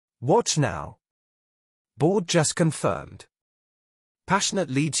Watch now. Board just confirmed. Passionate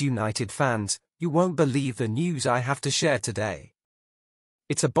Leeds United fans, you won't believe the news I have to share today.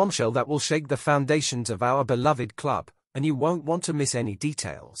 It's a bombshell that will shake the foundations of our beloved club, and you won't want to miss any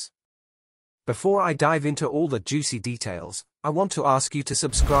details. Before I dive into all the juicy details, I want to ask you to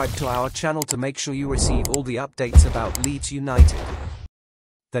subscribe to our channel to make sure you receive all the updates about Leeds United.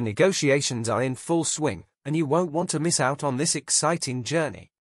 The negotiations are in full swing, and you won't want to miss out on this exciting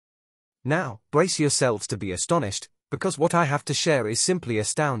journey. Now, brace yourselves to be astonished, because what I have to share is simply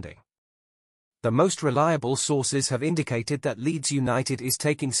astounding. The most reliable sources have indicated that Leeds United is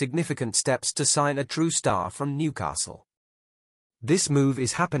taking significant steps to sign a true star from Newcastle. This move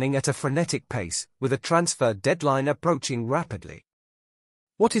is happening at a frenetic pace, with a transfer deadline approaching rapidly.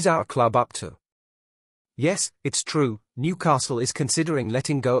 What is our club up to? Yes, it's true, Newcastle is considering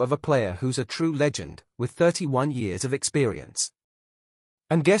letting go of a player who's a true legend, with 31 years of experience.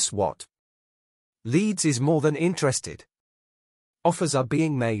 And guess what? Leeds is more than interested. Offers are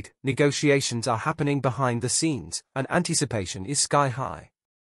being made, negotiations are happening behind the scenes, and anticipation is sky high.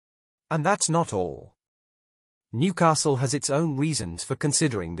 And that's not all. Newcastle has its own reasons for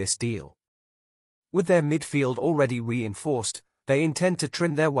considering this deal. With their midfield already reinforced, they intend to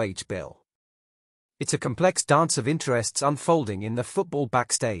trim their wage bill. It's a complex dance of interests unfolding in the football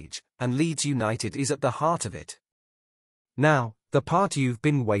backstage, and Leeds United is at the heart of it. Now, the part you've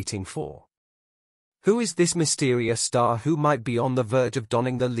been waiting for. Who is this mysterious star who might be on the verge of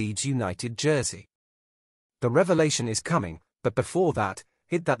donning the Leeds United jersey? The revelation is coming, but before that,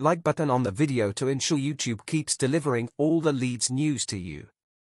 hit that like button on the video to ensure YouTube keeps delivering all the Leeds news to you.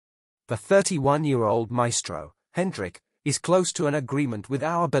 The 31-year-old maestro, Hendrik, is close to an agreement with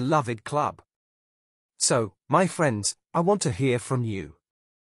our beloved club. So, my friends, I want to hear from you.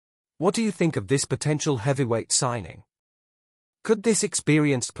 What do you think of this potential heavyweight signing? Could this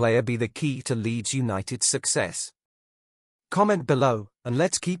experienced player be the key to Leeds United's success? Comment below, and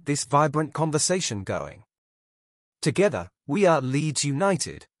let's keep this vibrant conversation going. Together, we are Leeds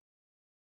United.